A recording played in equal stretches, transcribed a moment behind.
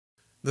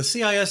The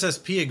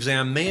CISSP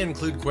exam may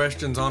include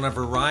questions on a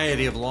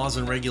variety of laws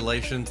and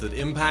regulations that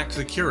impact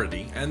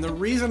security, and the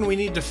reason we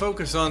need to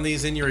focus on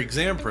these in your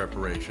exam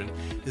preparation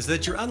is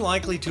that you're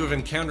unlikely to have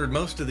encountered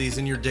most of these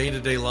in your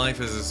day-to-day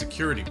life as a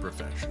security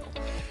professional.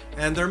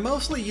 And they're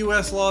mostly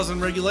US laws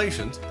and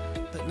regulations,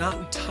 but not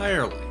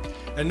entirely.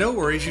 And no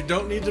worries, you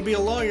don't need to be a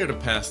lawyer to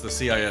pass the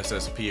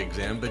CISSP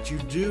exam, but you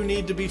do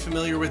need to be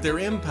familiar with their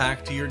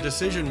impact to your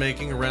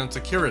decision-making around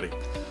security.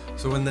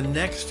 So in the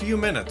next few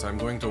minutes, I'm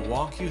going to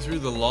walk you through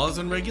the laws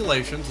and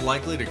regulations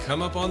likely to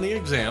come up on the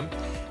exam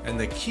and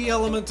the key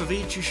elements of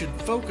each you should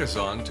focus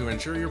on to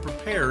ensure you're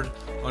prepared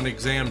on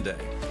exam day.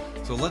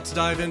 So let's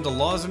dive into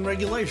laws and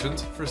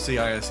regulations for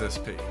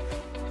CISSP.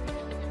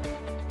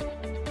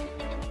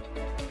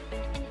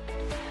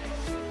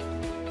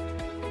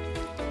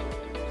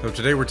 So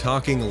today we're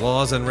talking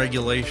laws and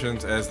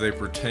regulations as they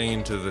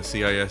pertain to the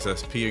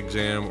CISSP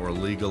exam, or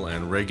legal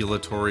and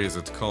regulatory as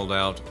it's called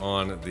out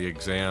on the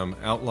exam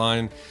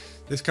outline.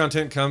 This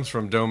content comes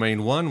from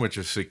Domain 1, which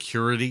is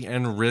security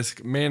and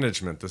risk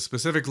management. The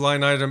specific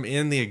line item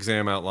in the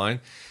exam outline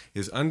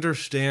is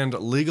understand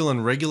legal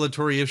and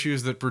regulatory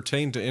issues that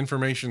pertain to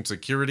information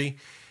security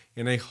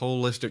in a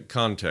holistic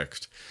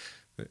context.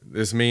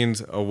 This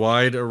means a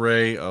wide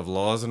array of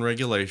laws and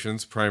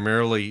regulations,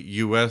 primarily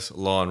U.S.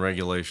 law and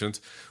regulations,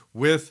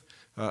 with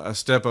a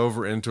step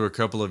over into a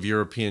couple of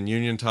European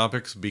Union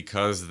topics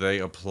because they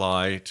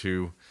apply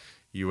to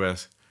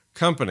U.S.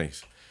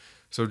 companies.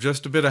 So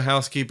just a bit of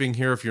housekeeping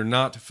here. If you're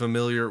not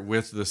familiar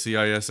with the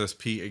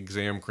CISSP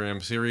Exam Cram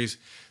series,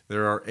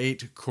 there are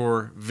 8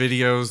 core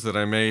videos that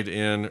I made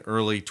in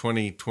early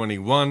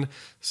 2021,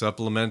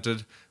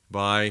 supplemented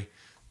by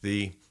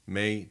the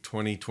May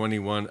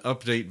 2021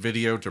 update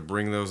video to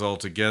bring those all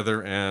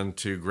together and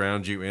to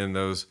ground you in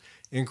those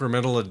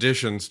incremental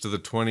additions to the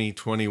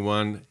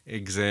 2021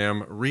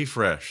 exam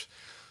refresh.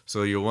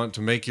 So you'll want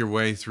to make your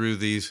way through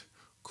these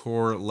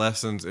core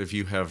lessons if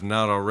you have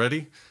not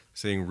already,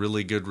 seeing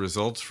really good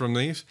results from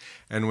these.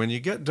 And when you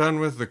get done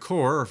with the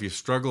core, or if you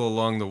struggle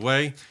along the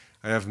way,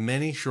 I have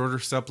many shorter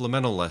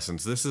supplemental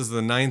lessons. This is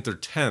the 9th or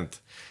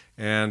 10th,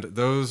 and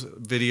those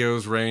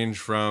videos range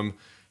from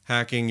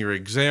hacking your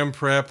exam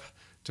prep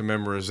to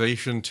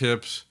memorization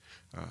tips,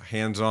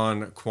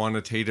 hands-on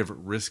quantitative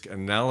risk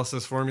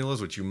analysis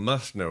formulas, which you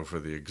must know for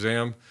the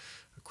exam,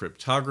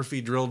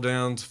 cryptography drill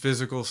downs,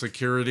 physical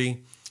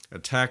security,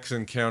 attacks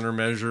and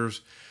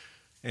countermeasures,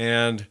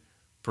 and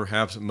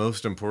perhaps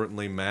most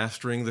importantly,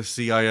 mastering the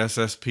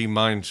CISSP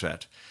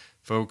mindset.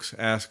 Folks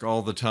ask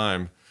all the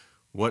time,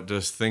 what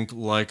does think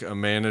like a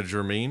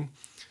manager mean?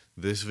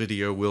 This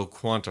video will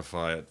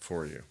quantify it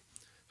for you.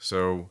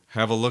 So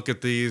have a look at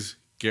these.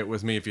 Get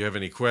with me if you have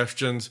any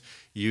questions.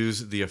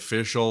 Use the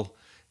official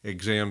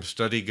exam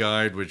study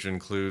guide, which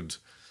includes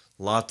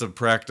lots of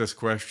practice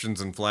questions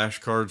and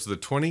flashcards. The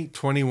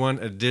 2021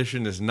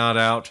 edition is not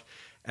out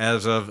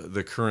as of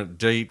the current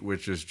date,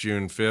 which is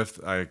June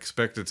 5th. I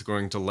expect it's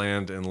going to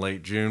land in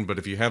late June, but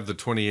if you have the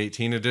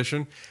 2018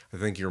 edition, I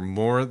think you're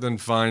more than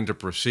fine to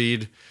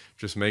proceed.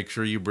 Just make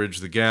sure you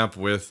bridge the gap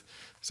with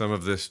some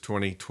of this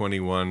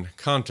 2021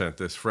 content,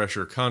 this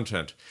fresher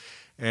content.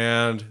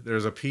 And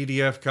there's a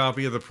PDF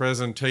copy of the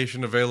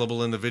presentation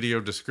available in the video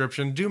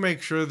description. Do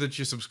make sure that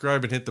you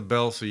subscribe and hit the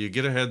bell so you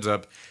get a heads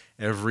up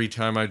every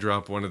time I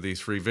drop one of these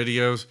free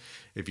videos.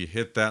 If you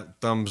hit that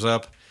thumbs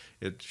up,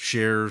 it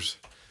shares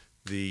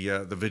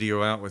the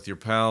video out with your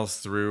pals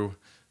through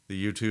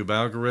the YouTube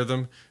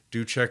algorithm.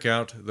 Do check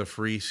out the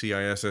free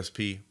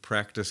CISSP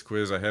practice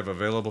quiz I have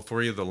available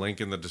for you. The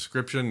link in the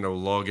description, no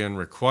login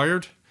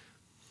required.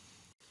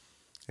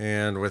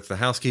 And with the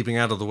housekeeping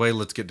out of the way,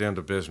 let's get down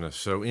to business.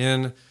 So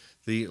in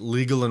the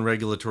legal and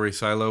regulatory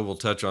silo, we'll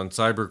touch on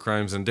cyber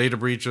crimes and data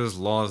breaches,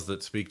 laws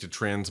that speak to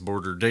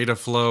transborder data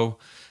flow.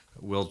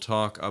 We'll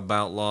talk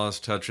about laws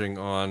touching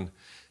on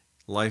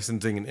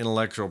licensing and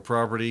intellectual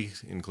property,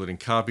 including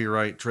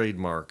copyright,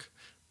 trademark,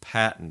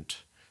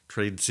 patent,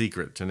 trade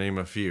secret, to name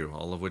a few,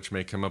 all of which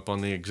may come up on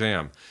the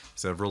exam.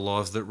 Several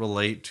laws that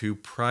relate to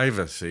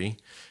privacy,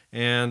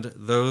 and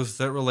those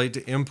that relate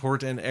to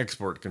import and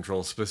export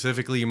control.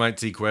 Specifically, you might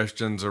see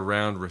questions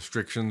around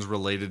restrictions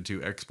related to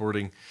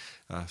exporting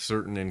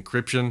certain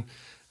encryption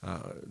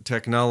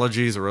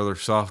technologies or other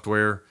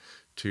software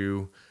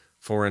to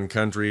foreign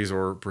countries,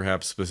 or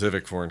perhaps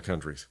specific foreign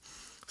countries.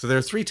 So there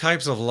are 3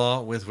 types of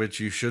law with which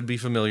you should be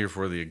familiar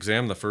for the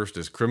exam. The first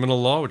is criminal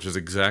law, which is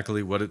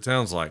exactly what it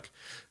sounds like.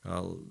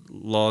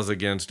 Laws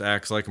against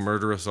acts like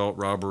murder, assault,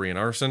 robbery, and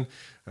arson,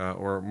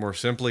 or more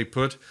simply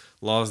put,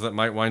 laws that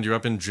might wind you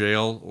up in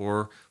jail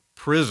or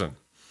prison.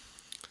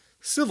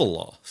 Civil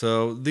law.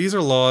 So these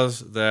are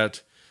laws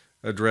that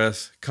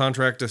address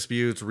contract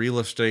disputes, real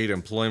estate,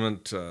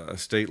 employment,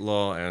 estate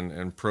law,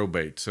 and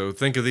probate. So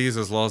think of these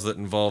as laws that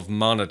involve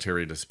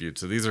monetary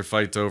disputes. So these are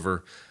fights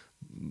over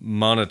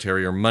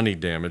monetary or money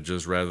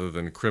damages rather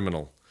than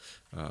criminal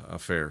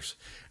affairs.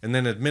 And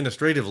then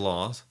administrative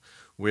laws,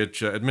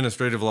 which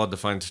administrative law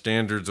defines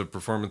standards of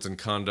performance and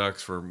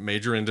conducts for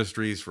major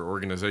industries, for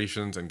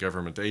organizations and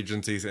government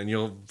agencies, and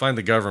you'll find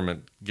the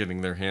government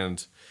getting their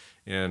hands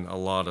in a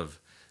lot of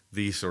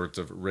these sorts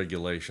of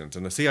regulations.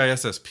 And the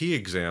CISSP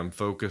exam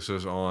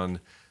focuses on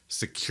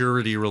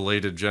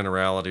security-related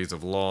generalities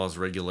of laws,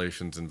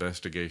 regulations,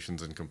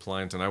 investigations, and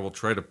compliance. And I will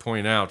try to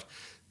point out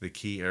the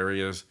key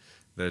areas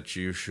that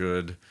you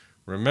should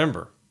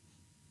remember.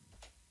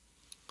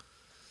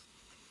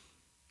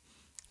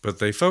 But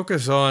they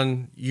focus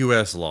on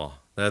U.S. law.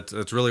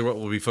 That's really what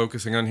we'll be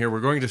focusing on here. We're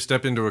going to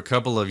step into a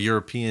couple of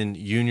European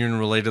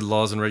Union-related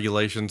laws and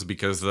regulations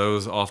because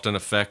those often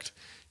affect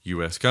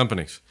U.S.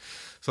 companies.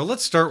 So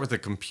let's start with the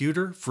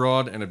Computer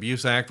Fraud and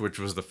Abuse Act, which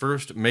was the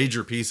first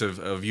major piece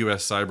of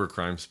U.S.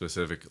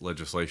 cybercrime-specific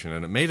legislation.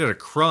 And it made it a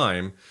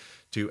crime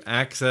to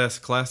access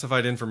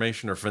classified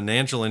information or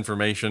financial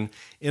information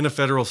in a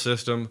federal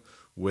system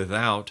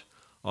without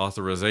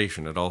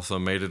authorization. It also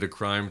made it a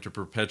crime to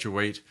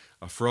perpetuate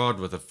a fraud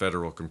with a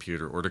federal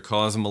computer, or to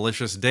cause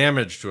malicious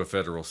damage to a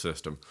federal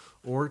system,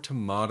 or to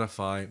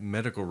modify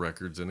medical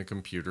records in a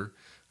computer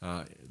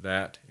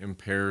that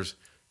impairs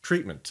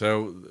treatment.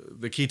 So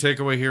the key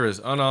takeaway here is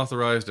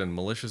unauthorized and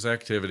malicious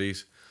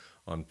activities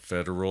on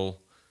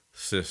federal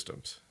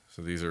systems.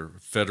 So these are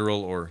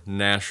federal or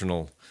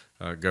national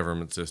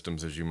government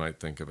systems, as you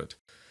might think of it.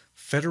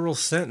 Federal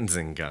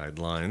sentencing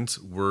guidelines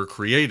were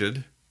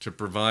created to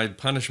provide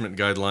punishment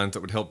guidelines that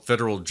would help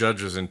federal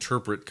judges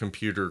interpret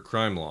computer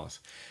crime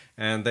laws.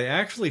 And they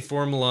actually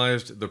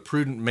formalized the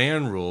prudent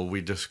man rule we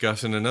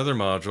discussed in another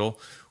module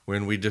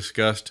when we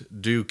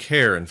discussed due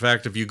care. In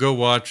fact, if you go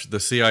watch the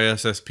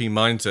CISSP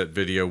mindset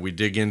video, we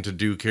dig into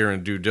due care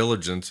and due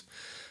diligence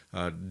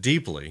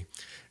deeply.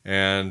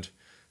 And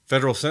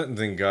federal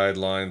sentencing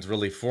guidelines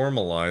really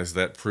formalize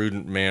that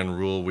prudent man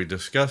rule we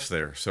discussed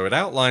there. So it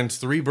outlines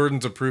 3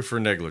 burdens of proof for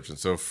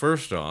negligence. So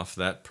first off,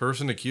 that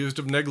person accused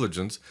of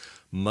negligence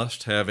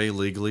must have a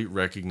legally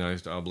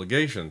recognized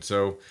obligation.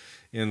 So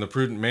in the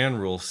prudent man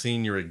rule,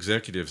 senior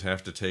executives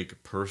have to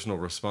take personal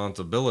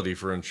responsibility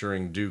for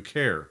ensuring due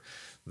care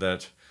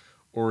that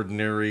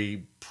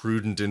ordinary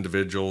prudent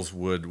individuals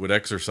would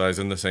exercise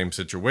in the same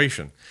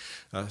situation.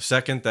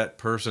 Second, that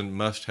person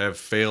must have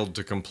failed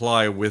to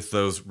comply with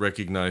those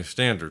recognized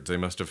standards. They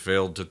must have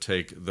failed to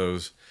take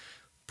those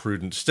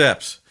prudent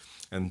steps.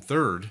 And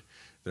third,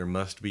 there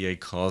must be a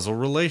causal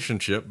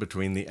relationship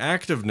between the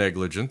act of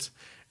negligence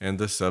and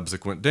the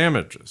subsequent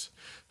damages.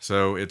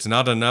 So it's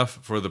not enough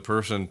for the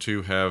person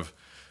to have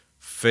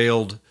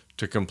failed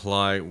to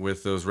comply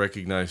with those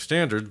recognized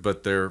standards,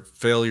 but their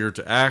failure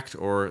to act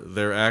or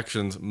their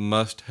actions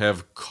must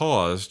have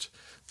caused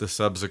the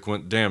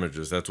subsequent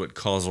damages. That's what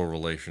causal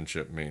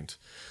relationship means.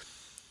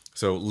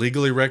 So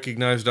legally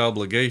recognized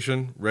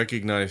obligation,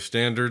 recognized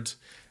standards,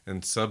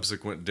 and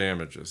subsequent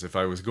damages. If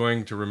I was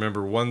going to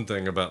remember one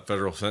thing about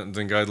federal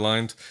sentencing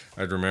guidelines,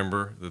 I'd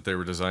remember that they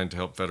were designed to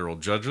help federal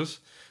judges.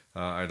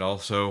 I'd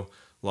also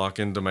lock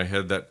into my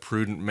head that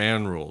prudent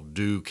man rule,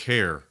 due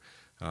care.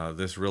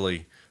 This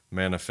really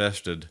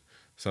manifested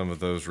some of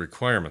those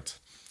requirements.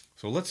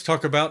 So let's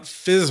talk about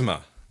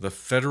FISMA, the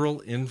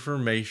Federal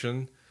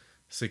Information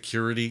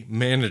Security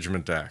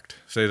Management Act.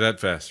 Say that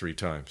fast 3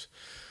 times.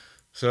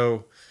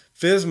 So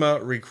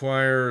FISMA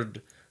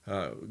required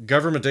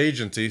government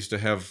agencies to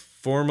have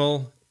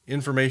formal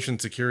information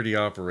security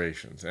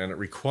operations, and it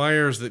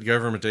requires that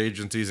government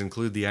agencies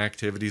include the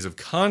activities of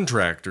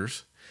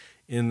contractors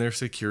in their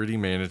security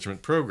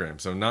management program.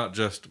 So not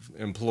just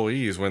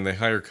employees. When they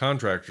hire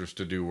contractors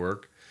to do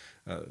work,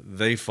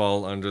 they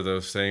fall under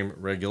those same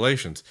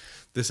regulations.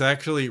 This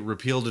actually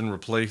repealed and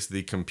replaced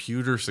the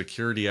Computer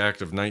Security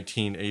Act of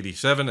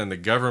 1987 and the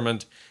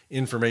Government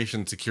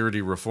Information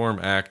Security Reform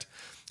Act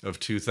of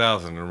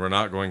 2000, and we're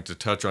not going to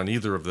touch on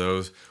either of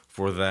those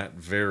for that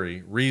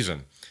very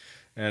reason.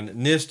 And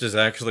NIST is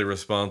actually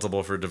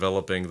responsible for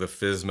developing the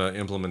FISMA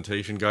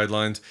implementation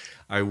guidelines.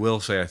 I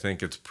will say I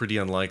think it's pretty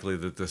unlikely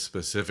that the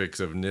specifics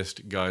of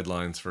NIST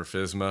guidelines for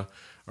FISMA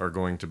are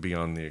going to be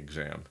on the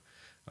exam.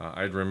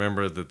 I'd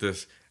remember that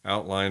this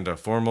outlined a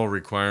formal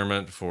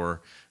requirement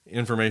for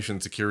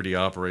information security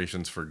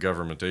operations for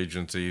government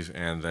agencies,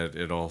 and that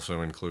it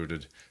also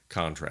included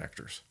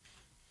contractors.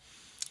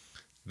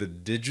 The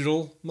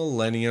Digital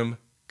Millennium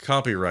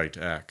Copyright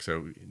Act,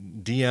 so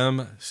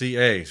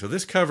DMCA. So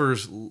this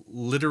covers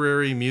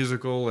literary,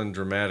 musical, and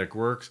dramatic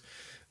works.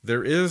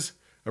 There is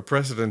a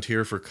precedent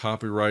here for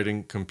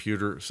copyrighting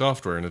computer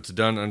software, and it's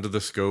done under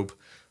the scope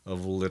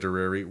of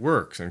literary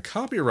works. And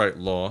copyright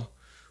law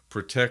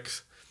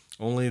protects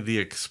only the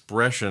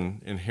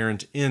expression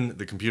inherent in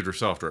the computer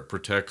software. It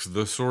protects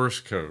the source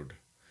code.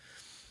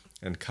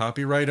 And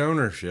copyright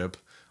ownership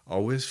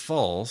always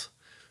falls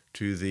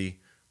to the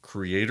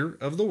creator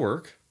of the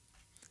work,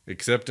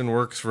 except in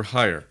works for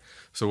hire.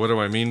 So what do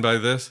I mean by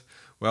this?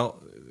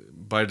 Well,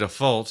 by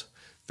default,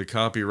 the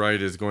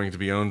copyright is going to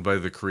be owned by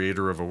the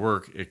creator of a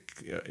work,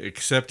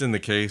 except in the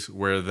case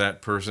where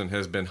that person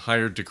has been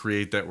hired to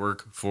create that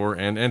work for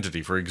an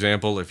entity. For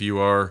example, if you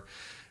are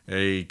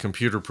a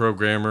computer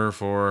programmer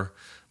for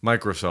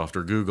Microsoft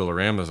or Google or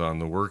Amazon,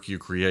 the work you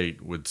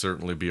create would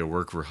certainly be a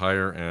work for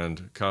hire,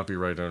 and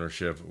copyright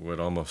ownership would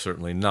almost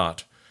certainly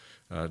not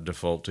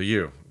default to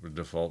you. It would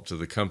default to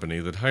the company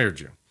that hired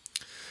you.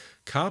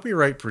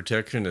 Copyright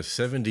protection is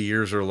 70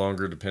 years or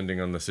longer, depending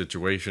on the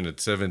situation.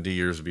 It's 70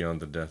 years beyond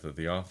the death of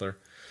the author.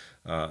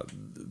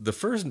 The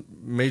first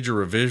major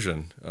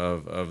revision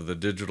of the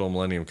Digital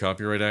Millennium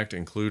Copyright Act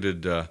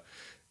included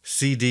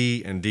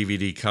CD and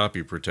DVD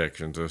copy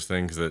protections, those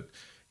things that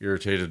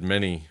irritated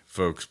many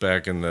folks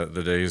back in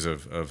the days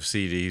of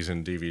CDs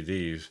and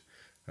DVDs,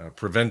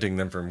 preventing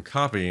them from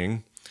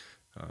copying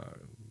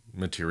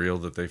material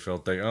that they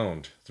felt they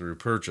owned through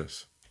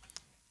purchase.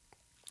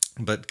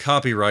 But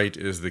copyright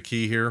is the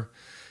key here,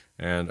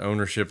 and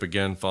ownership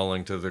again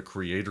falling to the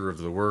creator of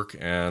the work.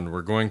 And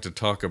we're going to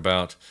talk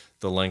about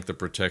the length of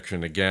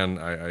protection again.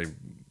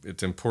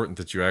 It's important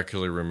that you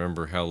actually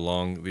remember how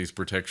long these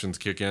protections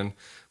kick in,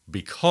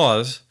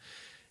 because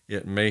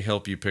it may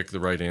help you pick the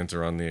right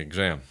answer on the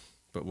exam.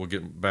 But we'll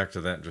get back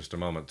to that in just a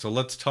moment. So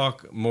let's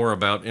talk more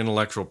about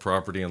intellectual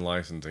property and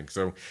licensing.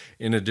 So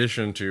in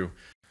addition to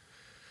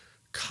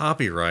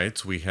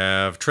copyrights, we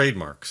have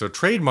trademarks. So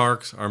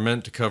trademarks are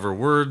meant to cover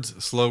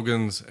words,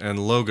 slogans, and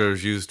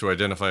logos used to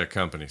identify a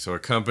company. So a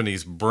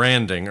company's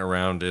branding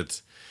around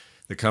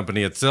the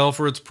company itself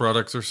or its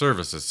products or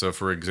services. So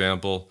for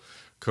example,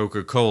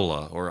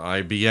 Coca-Cola or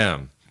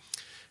IBM.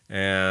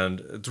 And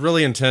it's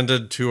really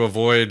intended to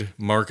avoid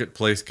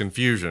marketplace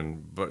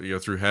confusion, but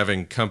through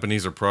having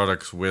companies or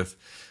products with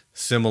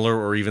similar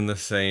or even the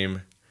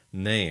same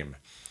name.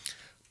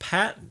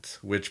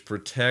 Patents, which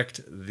protect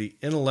the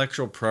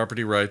intellectual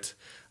property rights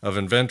of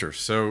inventors.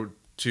 So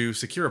to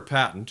secure a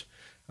patent,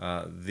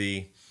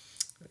 the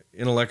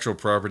intellectual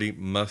property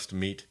must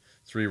meet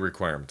 3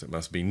 requirements. It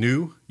must be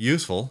new,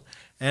 useful,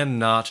 and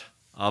not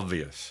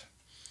obvious.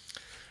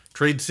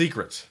 Trade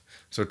secrets.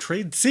 So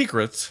trade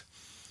secrets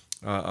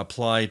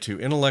apply to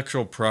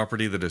intellectual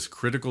property that is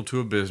critical to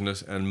a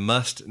business and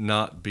must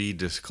not be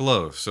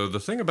disclosed. So the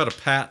thing about a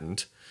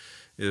patent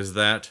is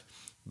that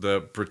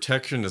the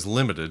protection is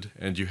limited,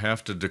 and you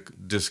have to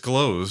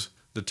disclose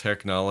the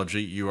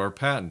technology you are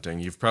patenting.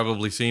 You've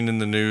probably seen in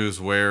the news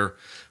where,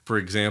 for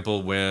example,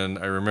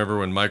 I remember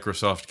when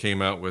Microsoft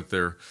came out with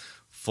their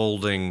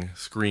folding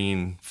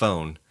screen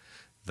phone,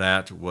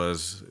 that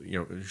was,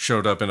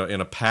 showed up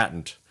in a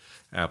patent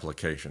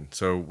application.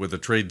 So with a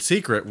trade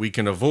secret, we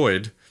can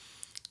avoid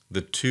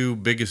the 2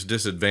 biggest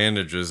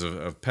disadvantages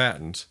of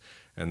patents,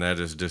 and that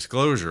is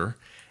disclosure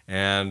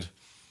and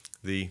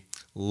the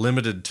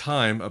limited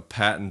time a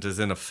patent is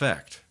in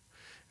effect.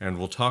 And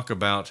we'll talk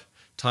about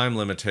time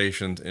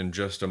limitations in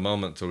just a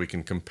moment so we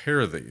can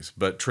compare these.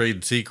 But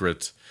trade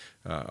secrets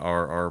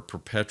are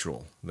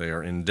perpetual. They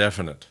are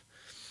indefinite.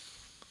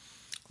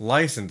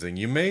 Licensing.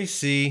 You may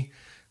see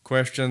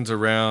questions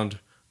around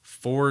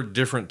 4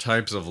 different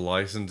types of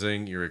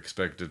licensing you're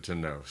expected to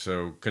know.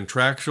 So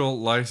contractual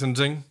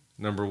licensing,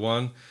 number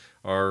 1,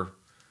 are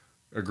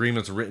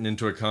agreements written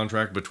into a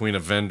contract between a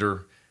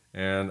vendor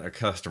and a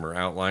customer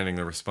outlining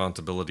the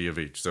responsibility of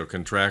each. So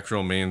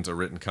contractual means a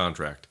written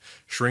contract.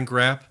 Shrink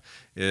wrap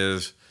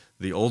is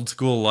the old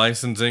school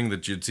licensing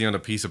that you'd see on a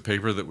piece of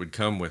paper that would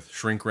come with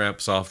shrink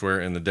wrap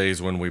software in the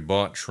days when we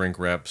bought shrink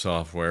wrap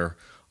software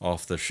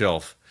off the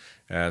shelf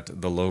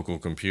at the local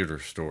computer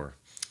store.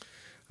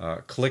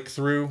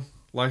 Click-through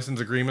license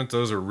agreements,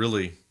 those are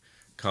really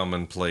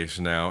commonplace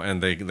now,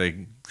 and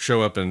they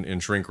show up in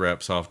shrink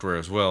wrap software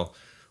as well,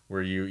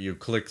 where you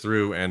click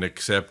through and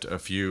accept a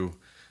few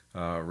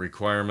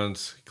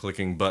requirements,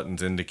 clicking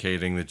buttons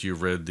indicating that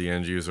you've read the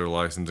end user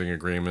licensing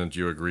agreement,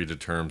 you agree to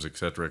terms,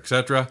 etc.,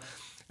 etc.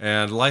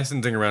 And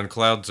licensing around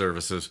cloud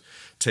services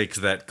takes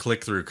that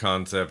click-through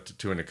concept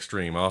to an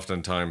extreme,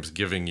 oftentimes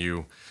giving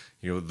you,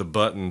 the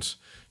buttons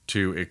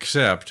to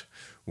accept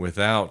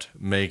without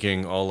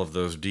making all of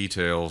those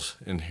details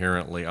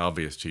inherently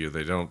obvious to you.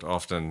 They don't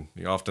often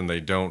they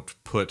don't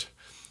put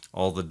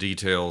all the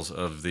details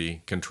of the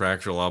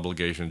contractual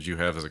obligations you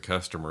have as a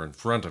customer in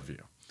front of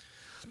you.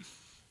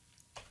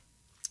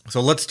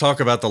 So let's talk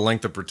about the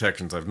length of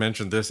protections. I've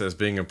mentioned this as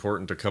being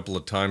important a couple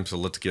of times, so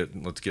let's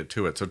get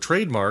to it. So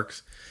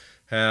trademarks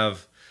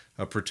have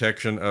a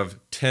protection of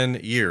 10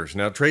 years.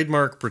 Now,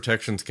 trademark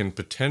protections can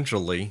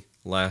potentially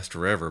last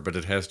forever, but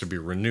it has to be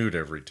renewed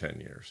every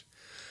 10 years.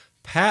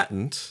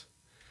 Patents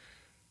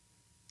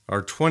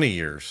are 20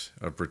 years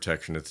of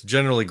protection. It's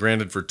generally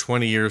granted for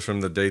 20 years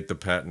from the date the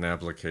patent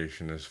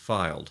application is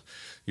filed.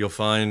 You'll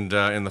find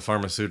in the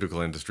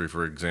pharmaceutical industry,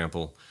 for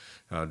example,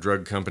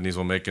 drug companies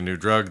will make a new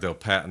drug, they'll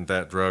patent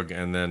that drug,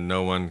 and then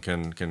no one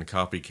can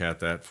copycat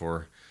that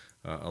for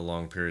a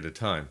long period of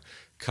time.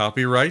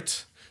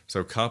 Copyrights,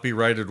 so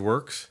copyrighted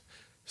works,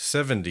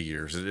 70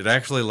 years. It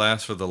actually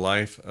lasts for the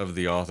life of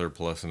the author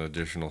plus an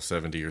additional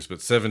 70 years,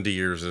 but 70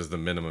 years is the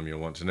minimum you'll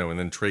want to know. And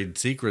then trade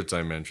secrets,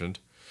 I mentioned,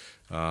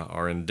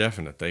 are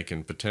indefinite. They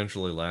can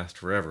potentially last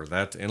forever.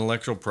 That's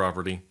intellectual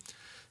property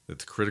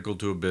that's critical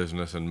to a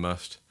business and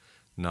must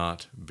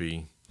not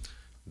be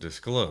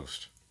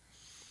disclosed.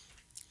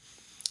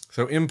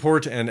 So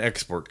import and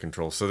export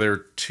control. So there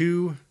are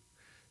 2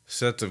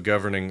 sets of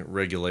governing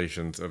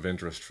regulations of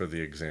interest for the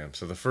exam.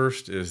 So the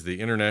first is the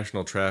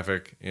International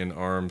Traffic in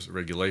Arms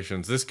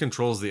Regulations. This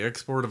controls the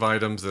export of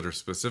items that are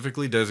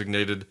specifically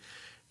designated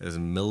as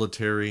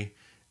military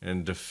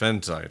and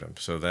defense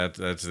items. So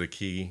that's the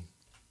key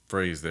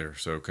phrase there.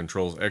 So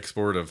controls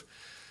export of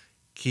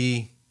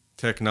key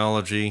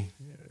technology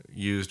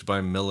used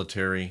by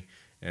military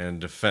and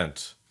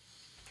defense.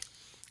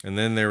 And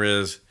then there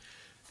is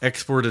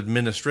export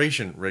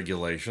administration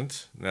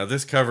regulations. Now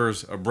this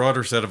covers a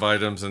broader set of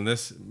items, and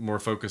this more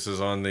focuses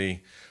on the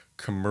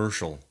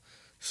commercial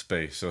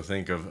space. So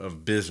think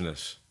of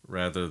business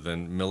rather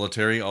than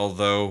military,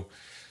 although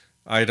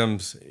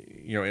items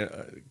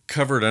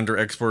covered under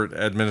export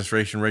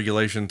administration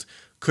regulations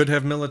could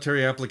have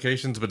military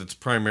applications, but it's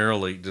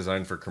primarily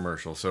designed for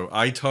commercial. So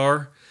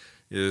ITAR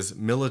is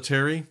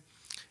military,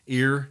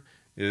 EAR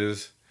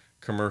is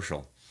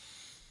commercial.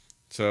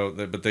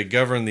 But they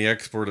govern the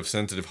export of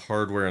sensitive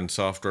hardware and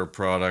software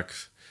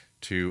products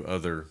to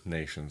other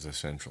nations,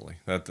 essentially.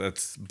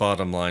 That's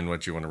bottom line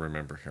what you want to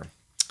remember here.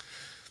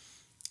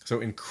 So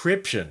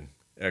encryption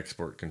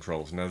export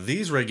controls. Now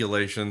these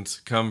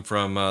regulations come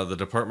from the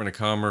Department of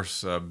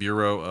Commerce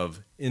Bureau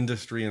of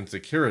Industry and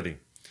Security.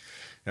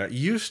 Now, it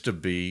used to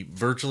be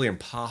virtually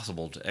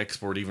impossible to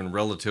export even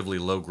relatively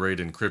low-grade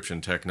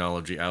encryption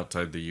technology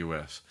outside the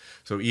U.S.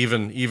 So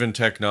even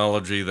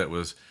technology that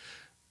was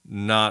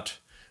not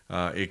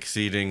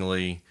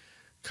exceedingly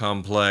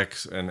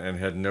complex and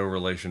had no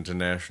relation to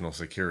national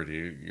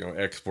security.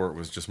 Export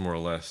was just more or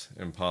less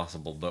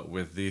impossible. But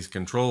with these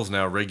controls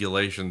now,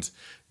 regulations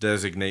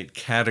designate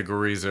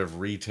categories of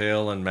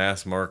retail and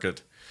mass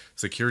market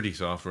security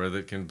software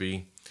that can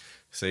be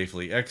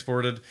safely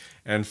exported,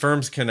 and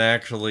firms can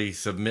actually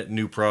submit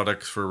new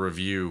products for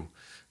review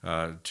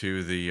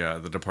to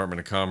the Department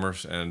of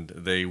Commerce, and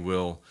they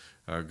will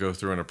go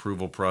through an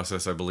approval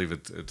process. I believe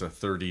it's a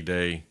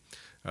 30-day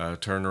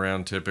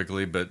turnaround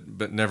typically,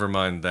 but never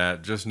mind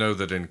that. Just know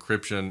that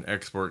encryption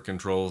export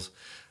controls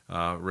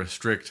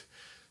restrict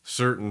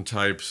certain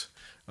types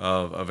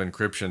of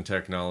encryption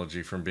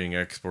technology from being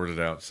exported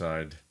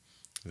outside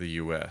the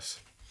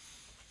U.S.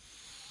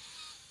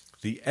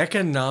 The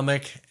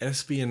Economic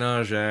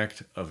Espionage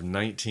Act of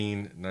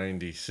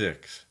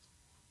 1996.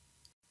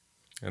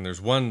 And there's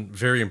one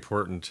very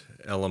important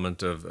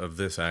element of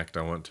this act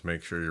I want to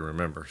make sure you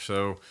remember.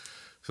 So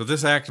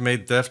this act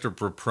made theft of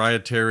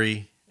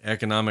proprietary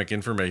economic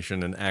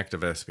information an act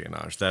of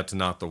espionage. That's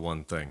not the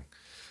one thing,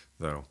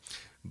 though.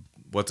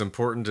 What's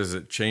important is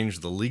it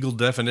changed the legal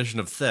definition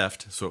of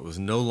theft, so it was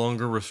no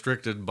longer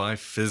restricted by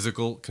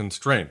physical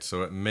constraints.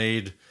 So it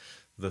made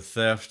the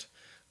theft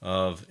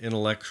of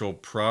intellectual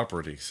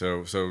property.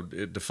 So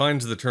it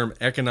defines the term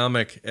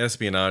economic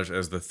espionage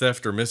as the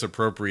theft or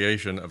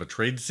misappropriation of a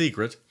trade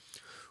secret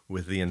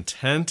with the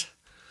intent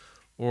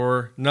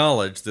or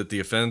knowledge that the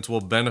offense will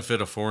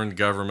benefit a foreign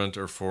government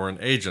or foreign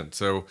agent.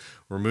 So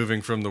we're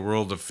moving from the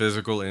world of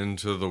physical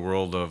into the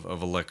world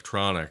of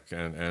electronic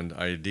and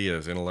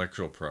ideas,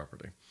 intellectual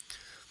property.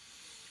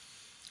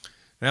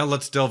 Now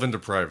let's delve into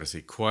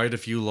privacy. Quite a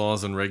few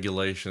laws and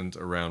regulations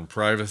around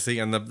privacy,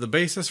 and the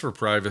basis for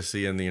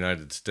privacy in the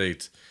United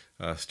States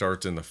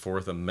starts in the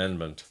Fourth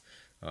Amendment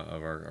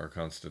of our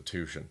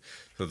Constitution.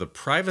 So the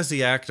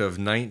Privacy Act of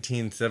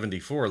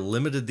 1974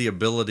 limited the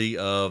ability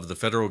of the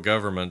federal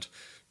government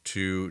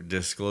to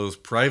disclose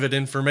private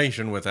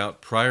information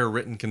without prior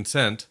written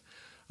consent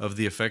of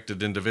the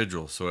affected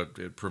individual. So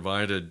it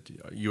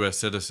provided U.S.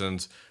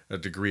 citizens a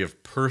degree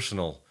of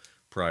personal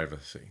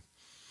privacy.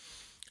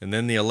 And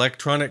then the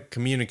Electronic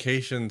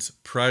Communications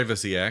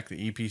Privacy Act,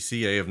 the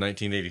EPCA of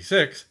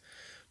 1986,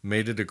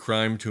 made it a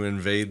crime to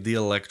invade the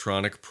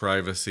electronic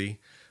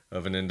privacy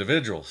of an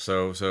individual.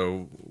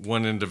 So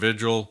one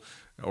individual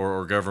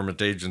or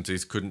government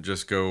agencies couldn't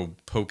just go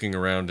poking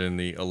around in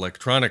the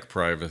electronic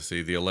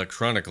privacy, the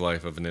electronic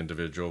life of an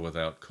individual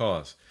without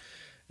cause.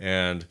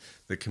 And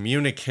the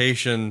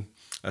Communication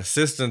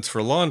Assistance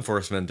for Law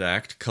Enforcement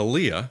Act,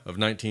 CALEA, of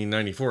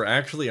 1994,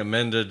 actually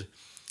amended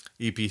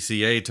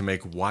EPCA to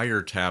make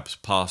wiretaps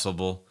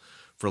possible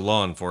for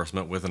law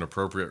enforcement with an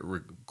appropriate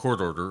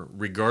court order,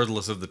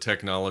 regardless of the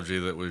technology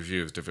that was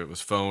used, if it was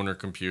phone or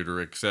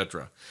computer,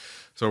 etc.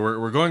 So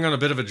we're going on a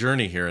bit of a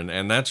journey here,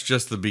 and that's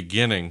just the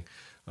beginning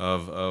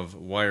of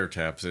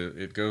wiretaps.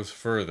 It goes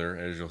further,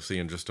 as you'll see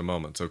in just a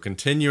moment. So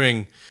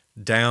continuing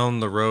down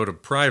the road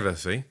of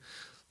privacy,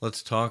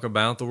 let's talk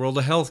about the world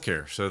of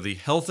healthcare. So the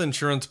Health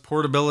Insurance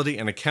Portability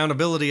and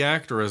Accountability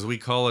Act, or as we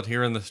call it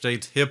here in the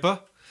States,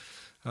 HIPAA,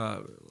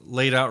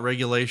 laid out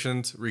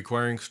regulations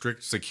requiring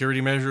strict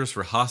security measures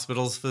for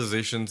hospitals,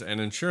 physicians, and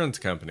insurance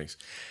companies.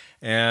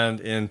 And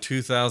in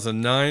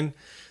 2009,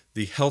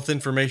 the Health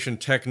Information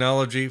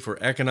Technology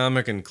for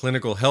Economic and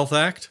Clinical Health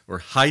Act, or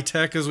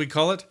HITECH as we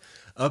call it,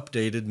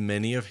 updated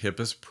many of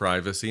HIPAA's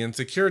privacy and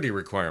security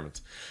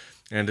requirements.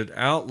 And it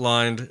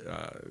outlined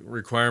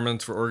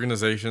requirements for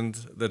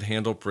organizations that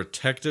handle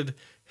protected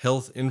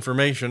health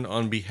information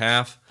on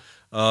behalf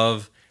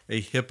of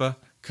a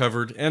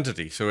HIPAA-covered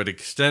entity. So it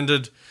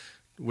extended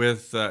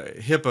with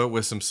HIPAA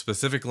with some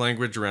specific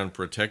language around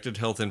protected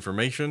health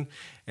information,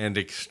 and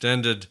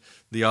extended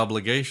the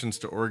obligations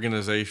to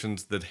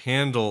organizations that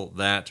handle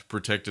that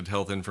protected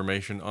health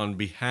information on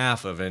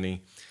behalf of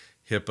any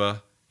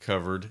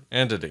HIPAA-covered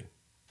entity.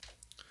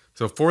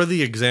 So for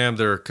the exam,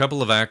 there are a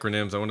couple of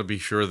acronyms I want to be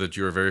sure that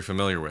you are very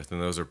familiar with,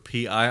 and those are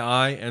PII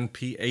and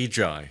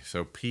PHI.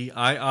 So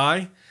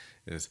PII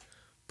is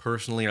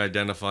personally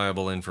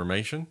identifiable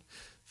information,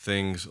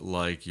 things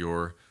like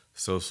your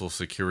social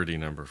security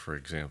number, for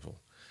example,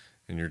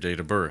 and your date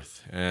of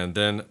birth. And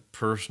then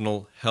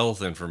personal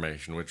health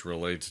information, which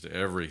relates to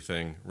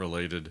everything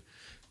related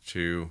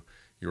to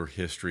your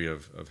history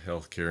of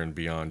healthcare and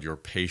beyond, your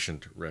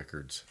patient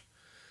records.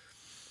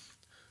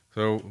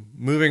 So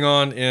moving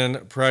on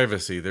in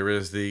privacy, there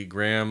is the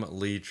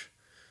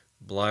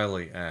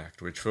Graham-Leach-Bliley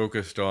Act, which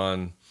focused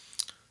on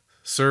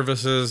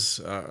services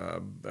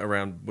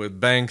around with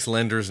banks,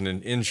 lenders,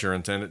 and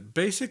insurance, and it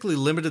basically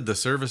limited the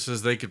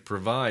services they could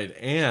provide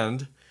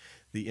and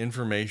the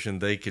information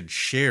they could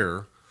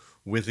share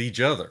with each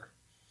other.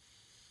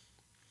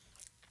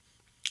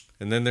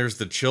 And then there's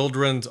the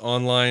Children's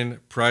Online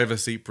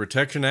Privacy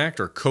Protection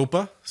Act, or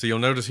COPA. So you'll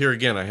notice here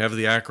again, I have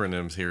the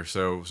acronyms here.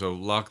 So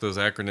lock those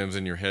acronyms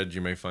in your head. You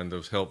may find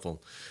those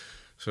helpful.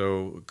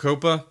 So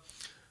COPA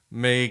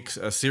makes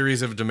a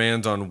series of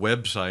demands on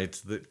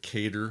websites that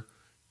cater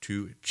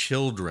to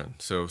children.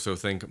 So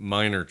think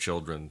minor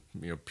children,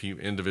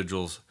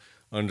 individuals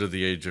under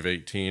the age of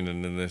 18,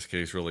 and in this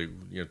case, really,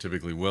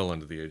 typically well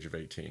under the age of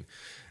 18.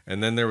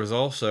 And then there was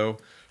also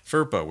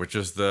FERPA, which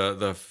is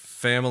the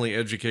Family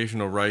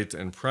Educational Rights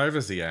and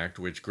Privacy Act,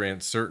 which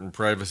grants certain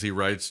privacy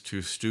rights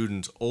to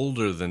students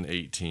older than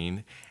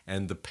 18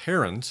 and the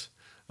parents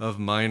of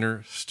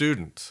minor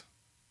students.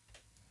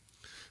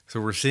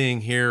 So we're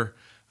seeing here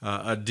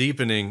a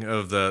deepening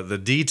of the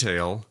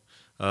detail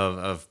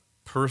of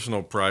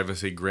personal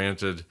privacy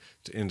granted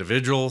to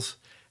individuals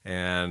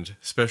and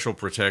special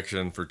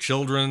protection for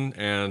children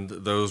and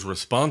those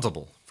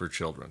responsible for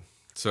children.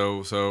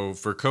 So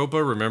for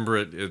COPA, remember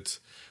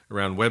it's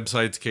around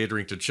websites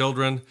catering to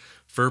children.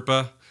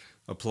 FERPA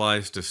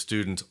applies to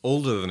students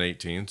older than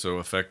 18, so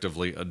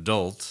effectively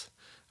adults,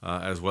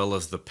 as well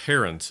as the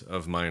parents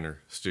of minor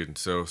students.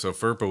 So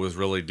FERPA was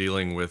really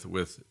dealing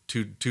with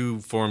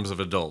two forms of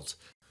adults: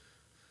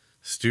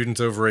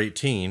 students over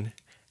 18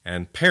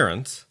 and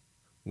parents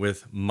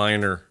with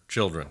minor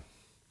children.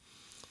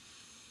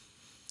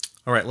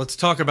 All right, let's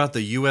talk about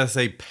the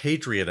USA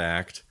Patriot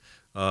Act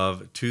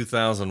of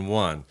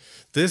 2001.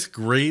 This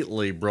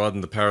greatly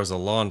broadened the powers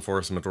of law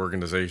enforcement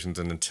organizations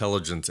and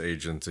intelligence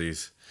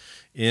agencies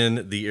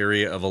in the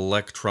area of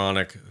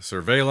electronic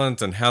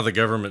surveillance and how the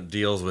government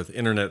deals with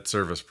internet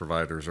service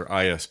providers, or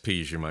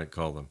ISPs, you might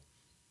call them.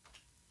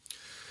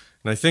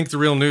 And I think the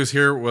real news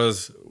here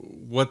was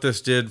what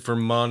this did for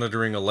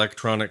monitoring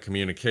electronic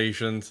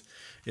communications.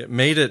 It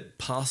made it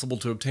possible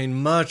to obtain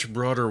much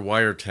broader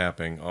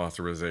wiretapping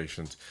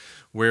authorizations,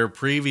 where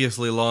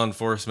previously law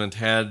enforcement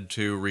had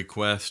to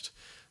request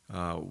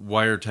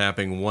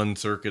wiretapping one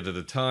circuit at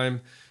a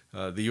time.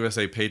 The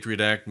USA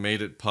Patriot Act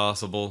made it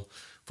possible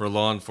for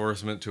law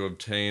enforcement to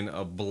obtain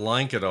a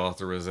blanket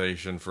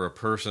authorization for a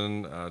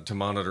person to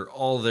monitor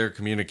all their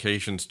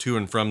communications to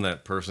and from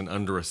that person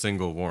under a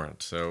single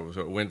warrant. So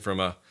it went from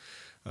a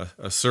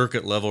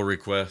circuit level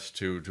request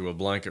to a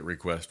blanket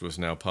request was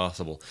now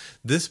possible.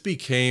 This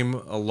became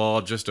a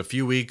law just a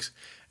few weeks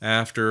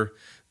after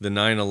the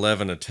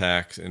 9/11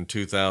 attacks in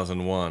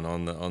 2001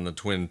 on the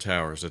Twin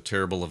Towers, a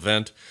terrible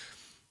event.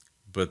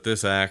 But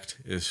this act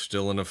is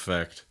still in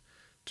effect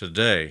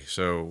today.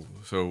 So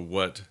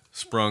what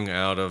sprung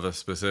out of a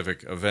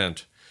specific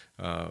event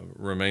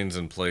remains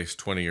in place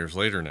 20 years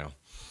later now.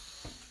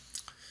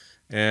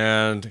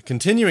 And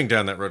continuing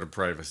down that road of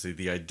privacy,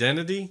 the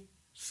Identity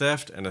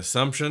Theft and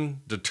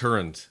Assumption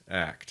Deterrence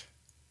Act.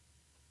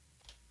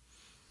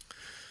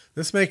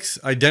 This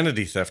makes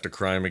identity theft a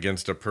crime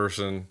against a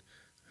person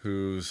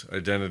whose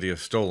identity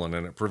is stolen,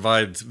 and it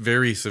provides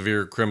very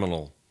severe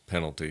criminal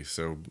penalties,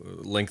 so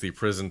lengthy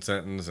prison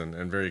sentence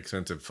and very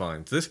expensive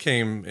fines. This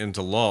came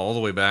into law all the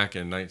way back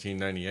in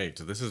 1998,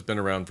 so this has been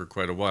around for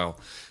quite a while.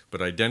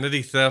 But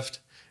Identity Theft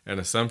and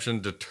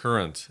Assumption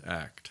Deterrence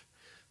Act.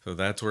 So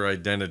that's where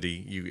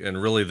identity,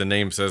 and really the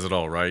name says it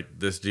all, right?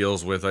 This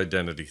deals with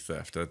identity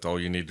theft. That's all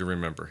you need to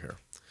remember here.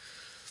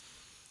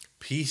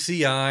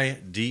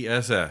 PCI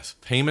DSS,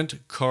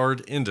 Payment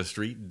Card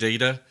Industry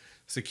Data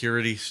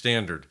Security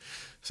Standard.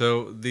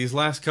 So these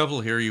last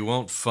couple here, you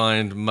won't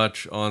find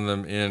much on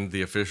them in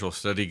the official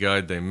study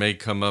guide. They may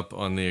come up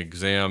on the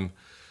exam,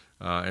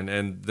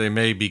 and they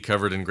may be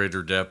covered in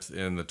greater depth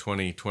in the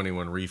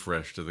 2021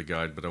 refresh to the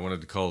guide, but I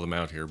wanted to call them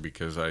out here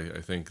because I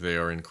think they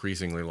are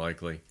increasingly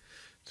likely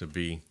to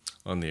be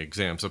on the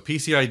exam. So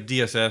PCI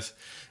DSS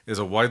is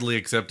a widely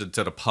accepted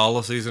set of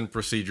policies and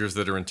procedures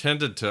that are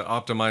intended to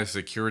optimize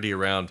security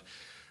around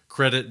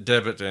credit,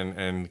 debit,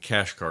 and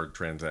cash card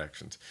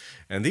transactions.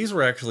 And these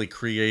were actually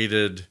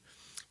created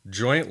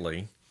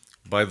jointly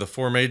by the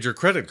four major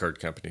credit card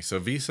companies. So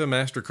Visa,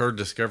 MasterCard,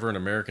 Discover, and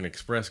American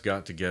Express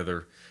got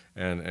together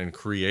and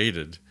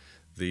created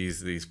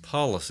these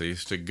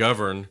policies to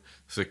govern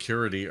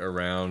security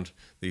around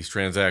these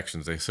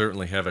transactions. They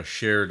certainly have a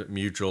shared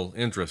mutual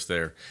interest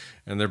there.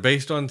 And they're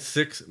based on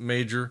 6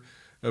 major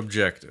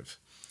objectives.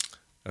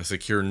 A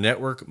secure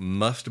network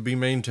must be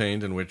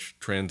maintained in which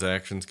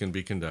transactions can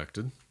be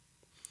conducted.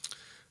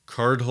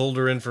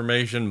 Cardholder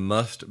information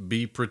must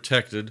be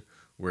protected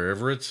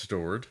wherever it's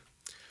stored.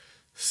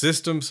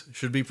 Systems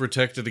should be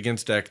protected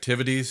against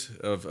activities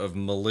of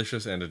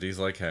malicious entities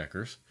like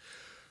hackers.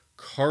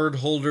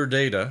 Cardholder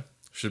data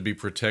should be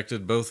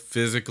protected both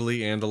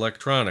physically and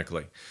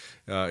electronically.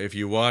 If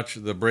you watch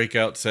the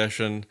breakout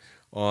session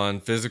on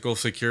physical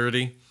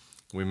security,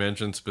 we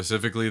mentioned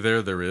specifically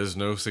there is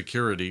no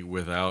security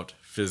without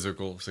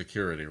physical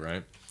security,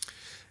 right?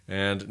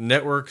 And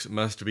networks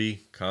must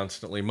be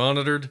constantly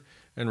monitored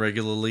and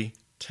regularly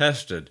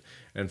tested.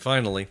 And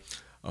finally,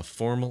 a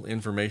formal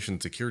information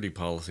security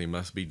policy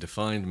must be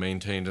defined,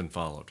 maintained, and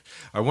followed.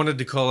 I wanted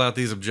to call out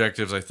these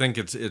objectives. I think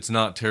it's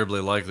not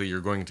terribly likely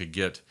you're going to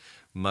get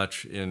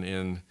much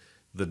in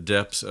the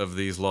depths of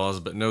these laws,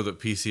 but know that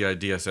PCI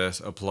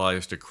DSS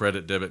applies to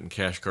credit, debit, and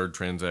cash card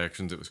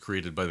transactions. It was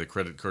created by the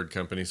credit card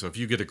company. So if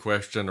you get a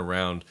question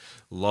around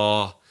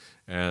law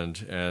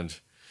and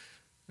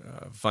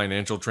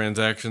financial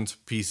transactions,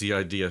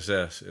 PCI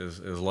DSS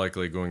is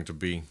likely going to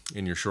be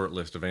in your short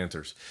list of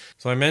answers.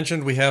 So I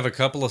mentioned we have a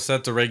couple of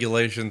sets of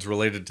regulations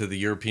related to the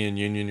European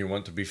Union you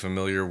want to be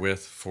familiar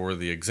with for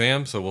the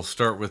exam. So we'll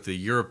start with the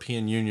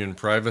European Union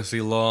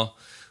Privacy Law,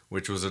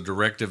 which was a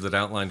directive that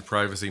outlined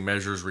privacy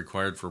measures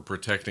required for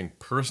protecting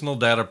personal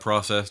data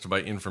processed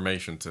by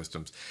information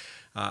systems.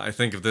 I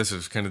think of this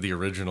as kind of the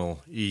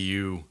original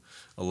EU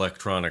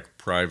electronic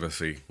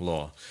privacy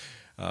law.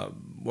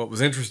 What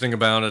was interesting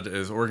about it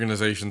is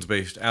organizations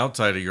based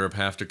outside of Europe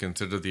have to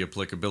consider the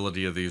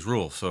applicability of these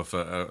rules. So if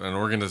an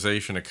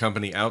organization, a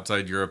company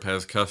outside Europe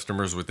has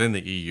customers within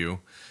the EU,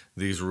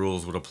 these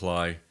rules would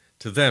apply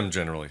to them,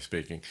 generally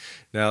speaking.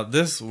 Now,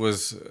 this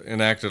was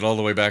enacted all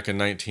the way back in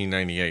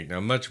 1998. Now,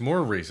 much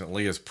more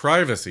recently is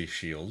Privacy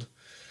Shield,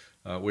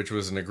 which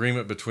was an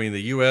agreement between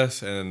the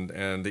U.S. and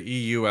the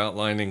EU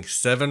outlining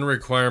 7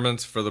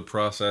 requirements for the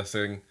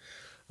processing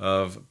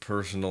of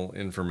personal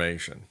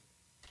information.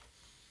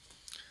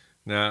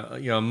 Now,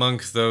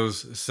 amongst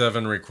those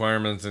 7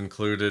 requirements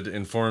included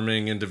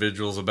informing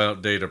individuals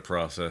about data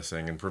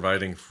processing and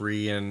providing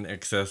free and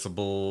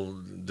accessible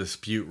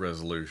dispute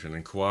resolution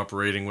and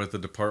cooperating with the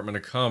Department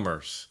of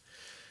Commerce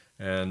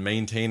and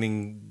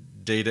maintaining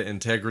data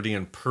integrity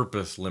and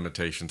purpose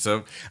limitations.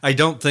 So I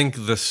don't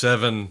think the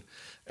 7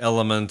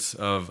 elements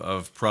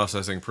of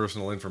processing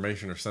personal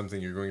information are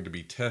something you're going to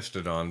be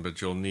tested on,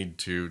 but you'll need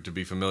to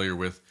be familiar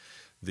with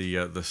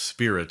the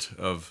spirit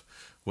of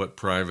what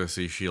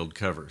Privacy Shield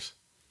covers,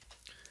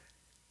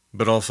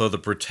 but also the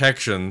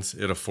protections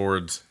it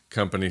affords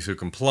companies who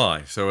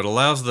comply. So it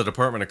allows the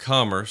Department of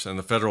Commerce and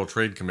the Federal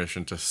Trade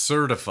Commission to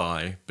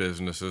certify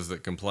businesses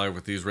that comply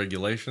with these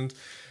regulations,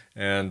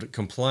 and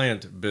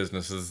compliant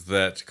businesses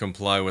that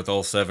comply with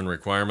all 7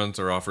 requirements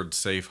are offered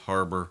safe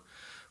harbor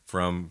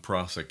from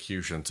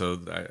prosecution. So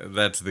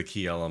that's the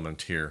key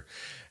element here.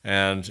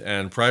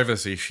 And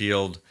Privacy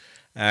Shield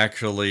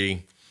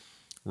actually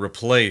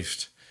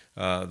replaced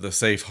the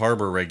safe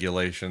harbor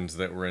regulations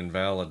that were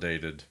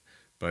invalidated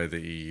by the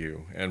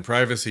EU. And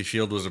Privacy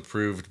Shield was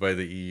approved by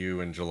the EU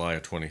in July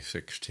of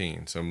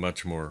 2016, so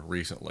much more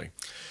recently.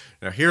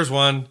 Now here's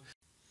one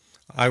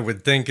I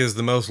would think is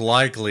the most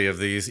likely of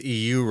these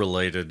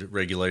EU-related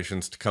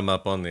regulations to come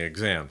up on the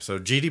exam. So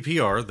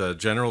GDPR, the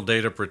General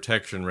Data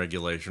Protection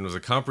Regulation, was a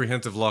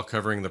comprehensive law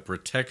covering the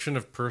protection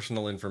of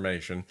personal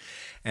information,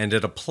 and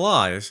it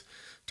applies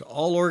to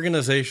all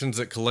organizations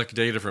that collect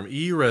data from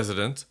EU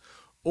residents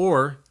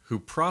or who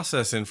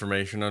process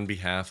information on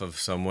behalf of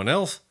someone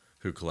else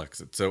who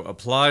collects it. So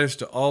applies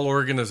to all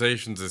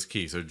organizations is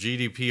key. So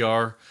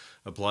GDPR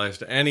applies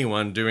to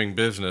anyone doing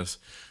business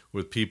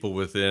with people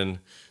within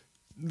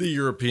the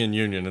European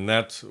Union, and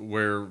that's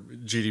where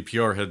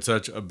GDPR had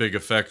such a big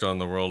effect on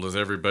the world, as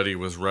everybody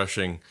was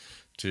rushing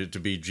to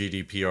be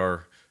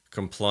GDPR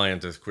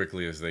compliant as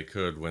quickly as they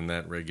could when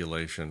that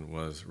regulation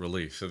was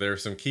released. So there are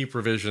some key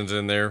provisions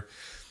in there.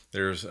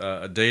 There's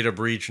a data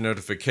breach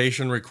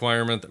notification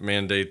requirement that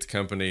mandates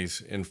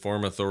companies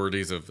inform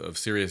authorities of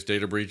serious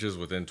data breaches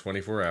within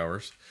 24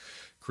 hours.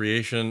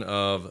 Creation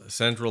of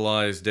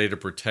centralized data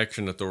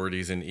protection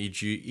authorities in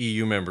each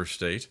EU member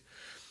state.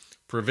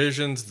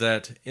 Provisions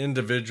that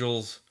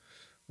individuals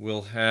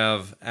will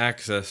have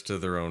access to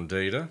their own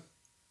data.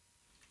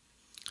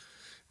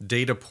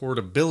 Data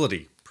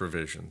portability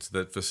provisions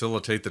that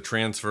facilitate the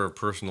transfer of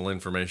personal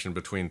information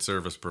between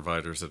service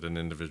providers at an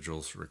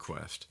individual's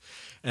request.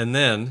 And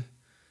then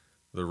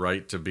the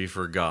right to be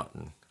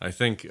forgotten. I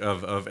think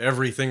of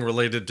everything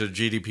related to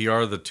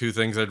GDPR, the 2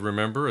 things I'd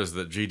remember is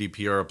that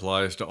GDPR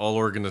applies to all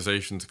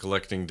organizations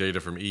collecting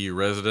data from EU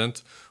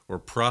residents or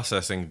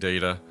processing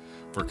data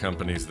for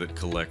companies that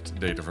collect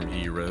data from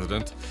EU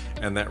residents,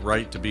 and that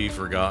right to be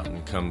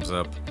forgotten comes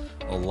up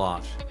a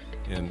lot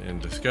in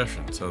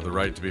discussion. So the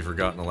right to be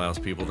forgotten allows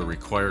people to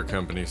require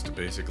companies to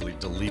basically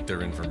delete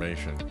their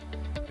information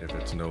if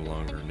it's no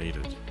longer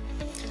needed.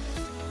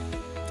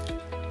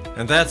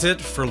 And that's it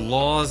for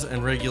laws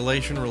and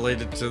regulation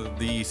related to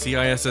the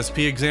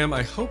CISSP exam.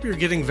 I hope you're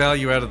getting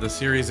value out of the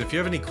series. If you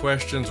have any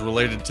questions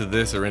related to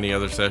this or any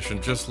other session,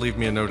 just leave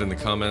me a note in the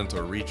comments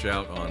or reach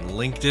out on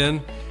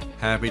LinkedIn.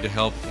 Happy to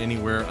help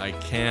anywhere I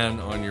can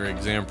on your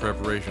exam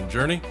preparation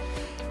journey.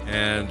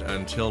 And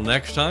until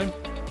next time,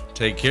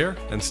 take care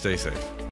and stay safe.